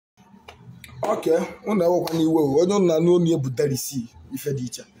Okay, una ewekwa n'iwe o. Onye nna n'onu ebutere isi ife dị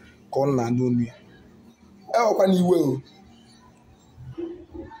iche ka ọ nna n'onu ya. Ewekwa n'iwe o.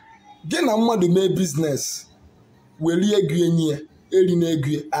 Gị na mmadụ mee biznes weli ego enyi ya eri na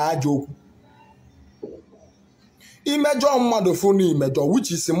ego aja okwu. Imejọ mmadụ fụ na imejọ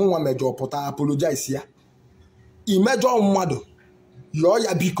which is mụ nwa mejọ pụta apologize ya. Imejọ mmadụ yọọ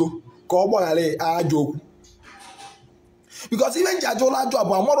ya biko ka ọ gbaghara aja okwu. Because even Jajola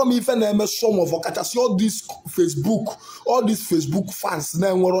job, I'm more of even a some of okachasi all these Facebook fans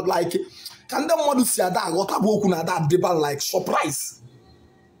na nwere like can them mmadụ si ada aghọta bụ okwu na ada deba like surprise.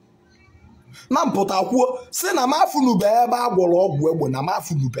 Na mpụta kwuo si na mafunube ebe agwọrọ ọgwụ egbe na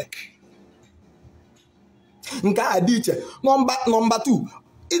mafunube. Nke a dị iche. Number 2.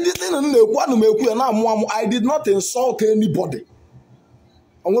 It is na-ekwu anụ m ekwu ya na amụ I did not insult anybody.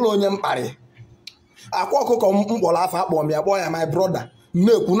 Onwere onye mkparị. Akwa ọkụkọ mkpọrọ afọ akpọ m ya kpọọ ya my brother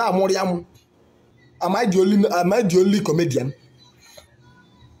na-ekwu na-amụrụ ya m. Am I the only comedian?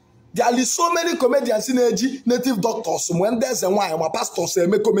 There are so many comedians na-eji native doctors mgbe ndị eze nwaanyị ma pastors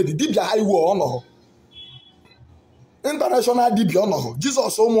eme comedy dibịa ha iwe ọnọhụ. International dibịa ọnọhụ.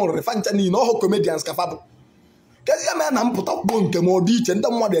 Jizọs ụmụ refancha niile ọhụ comedians ka fabụ. Kezi ya mee na mpụta kwuo nke ma ọ dị iche ndị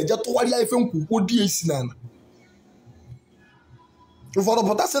mmadụ eje tụgharịa ife nkwukwo dị esi n'ala. Ụfọdụ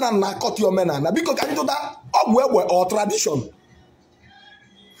pụta sị na na-akọtị omenala biko ka njụta ọgwụ egbe or tradition.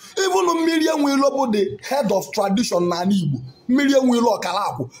 Even mmiri enwelo bụ the head of tradition n'ala Igbo. Mmiri enwelo ọkara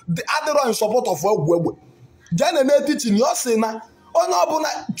akwụ adịrọ in support of ọgwụ egbe. Jene na-etichi na ọ sị na onye ọbụla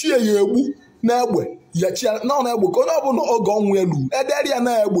chie ya egbu na egbe ya chia na egbe ka onye ọbụla oge ọnwụ elu ederi ya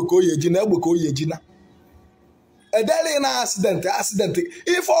na egbe ka o yeji na egbe ka o yeji na ederi na accident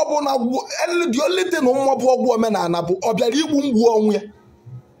ife ọbụla dị olite na mmụọ bụ ọgwụ omenala bụ ọ bịara igbu mgbu onwe ya.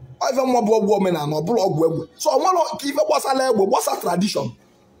 Ife mmụọ bụ ọgwụ omenala ọ bụla ọgwụ egbe. So onwere ka ife gbasara egbe gbasa tradition.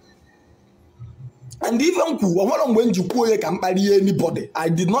 And even kwu onwere mgbe njikwuo ya ka mkparị anybody. I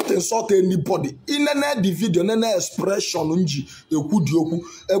did not insult anybody. Inene the video nene expression nji ekwu dị okwu.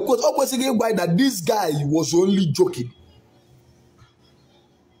 O kwesịghị ịgwa that this guy was only joking.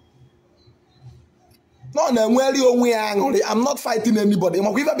 No na-enweri onwe ya aṅụrị. I'm not fighting anybody.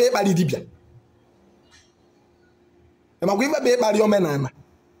 Ịmakwa ife bụ ịkparị dibịa. Ịmakwa ife bụ ịkparị omenala.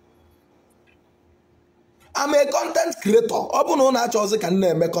 I'm a content creator. Ọ bụ na ọ na-achọ ọzọ ka m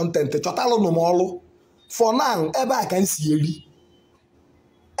na-eme content chọtalụ m ọlụ. For now, ebe a ka m si eri.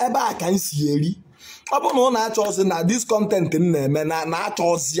 Ọ bụ na ọ na-achọ ọzọ na this content m na-eme na-achọ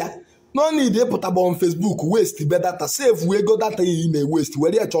ọzọ ya. No need ịpụta on Facebook waste be data save we ego data yi na-waste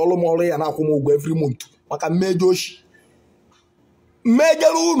were ya chọọlụ m ọrụ ya na-akwụ m ụgwọ every month maka mmejọ oshi.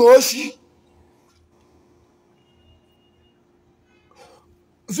 Mmejere ụlọ oshi.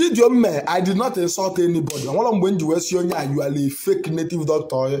 Video me, I did not insult anybody. Onwere mgbe nji wee si onye a you are a fake native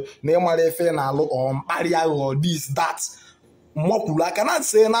doctor na ịmara efe na alụ mkparị aghụghọ this that. Mmokwuru aka na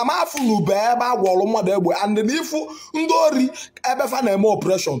sị na ma afụ n'ube ebe agwọrọ mmadụ egbe and na ifu ndị ori ebe fa na-eme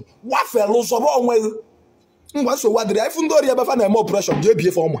operation wafelu zọba onwe ngwa nsogbu adịrị ifu ndị ori ebe fa na-eme operation jee bie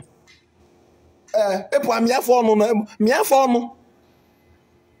ife ọma. Ịpụ mịafọ ọnụ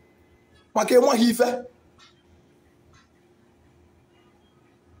maka enweghị ife.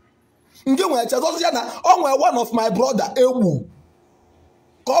 Nke nwere chezọzi ya na ọ nwere one of my brother egbu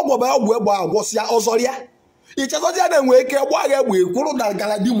ka ọ gwọba ọgwụ egbe agwọsịa ọzọrịa. Ichezọzi ya na-enwe ike gba agha egbe kwụrụ na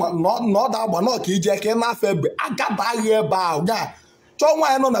galadi na ọ da-agba n'ọka ije ka na-afọ egbe agaba agha ebe ahụ ya chọọ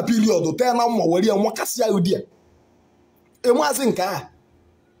nwaanyị nọ na period tee na mma were ya nwakasịa ụdị ya. Enweazị nke a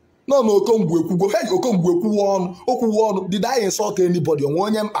nọ na okongwu ekwugbo okongwu okwuwe ọnụ did I insult anybody onwe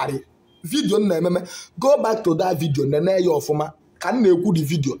onye mkparị. Video m na-ememe go back to that video nene ya ọfụma. Ka m na-ekwu the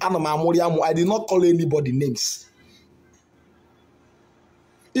video ana m amụrụ ya mụ I did not call anybody names.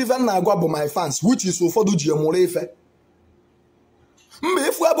 Even na-agwa bụ my fans which is ụfọdụ ji emụrụ ife. Mba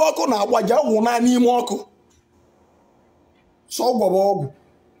ifu ebe ọkụ na-agbaja ọgwụ na n'ime ọkụ so ọgwọba ọgwụ.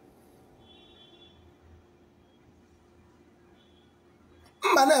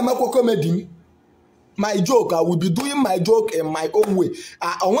 Mba na-emekwa comedy my joke I will be doing my joke in my own way.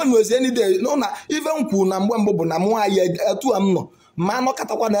 Onwe was any day no na even kwu na mgbe mbụ bụ na mụ anyị etu am nọ ma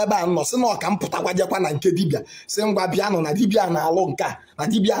nọkatakwa na ebe a nọ sị na ọ ka m pụtakwa jekwa na nke dibịa sị ngwa bịa nọ na dibịa na-alụ nka na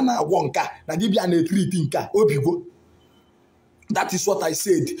dibịa na-agwọ nka na dibịa na-etriti nka obigo. That is what I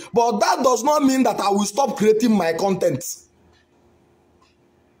said, but that does not mean that I will stop creating my content.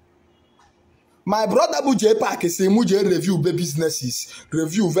 My brother bụ jee park si mụ jee review be businesses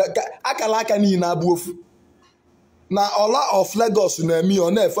review akala aka niile abụ ofu na Ola of Lagos na-eme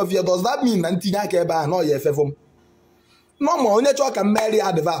ọ na-efevie. Does that mean na ntinye aka ebe a na ọ ya efevom? No ma onye chọọ ka mmeri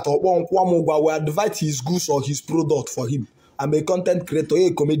advert ọkpọ nkwụọ m ụgwọ we advert his goods or his product for him. I'm a content creator,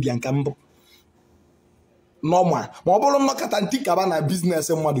 a comedian ka mbụ. normal. Ma ọ bụrụ nnọkọta ntikaba na business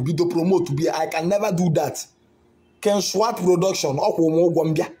mmadụ bido promote bi, I can never do that. Ken Swat production ọkwụ m ụgwọ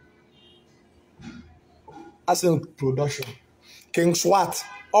mbịa. Asin production. Ken Swat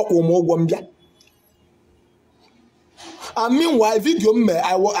ọkwụ m ụgwọ mbịa. And meanwhile, video me,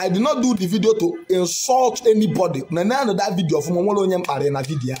 I did not do the video to insult anybody. Na na that video from onwere onye mkpari na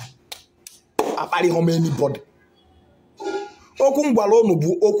video. Akpari hom anybody. Okwu ngwala unu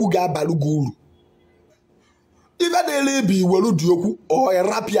bụ okwu ga-abalu gị uru. Ife dele bi welu di okwu o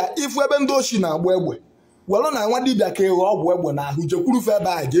erapia ifu ebe ndị oshi na-agba egbe. Welu na nwa dibia ka ewe ọgwụ egbe na ahụ jekwuru fe ebe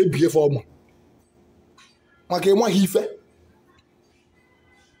a ga-ebie fe ọmụ. Maka enweghị ife.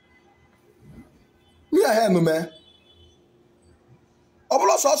 Me ahenu me.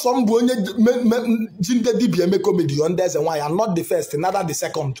 Obolo so m bụ onye ji ndị dibia eme comedy on Eze Nwanyị. I'm not the first, neither the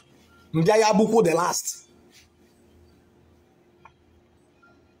second. Mbịa ya bụkwu the last.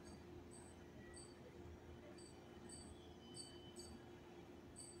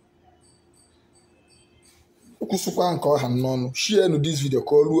 Okwusukwa nke ọha n'ọnụ. Share nu this video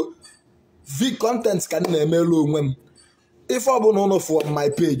ka oluo. Content ka na-emelu onwe m. If ọ bụ na unu for my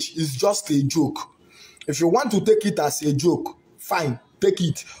page is just a joke. If you want to take it as a joke, fine. Take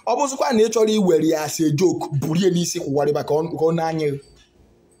it. Ọ bụzụkwa na ị chọrọ iwere ya as a joke, burie n'isi kwụwarịba ka ọ na-anya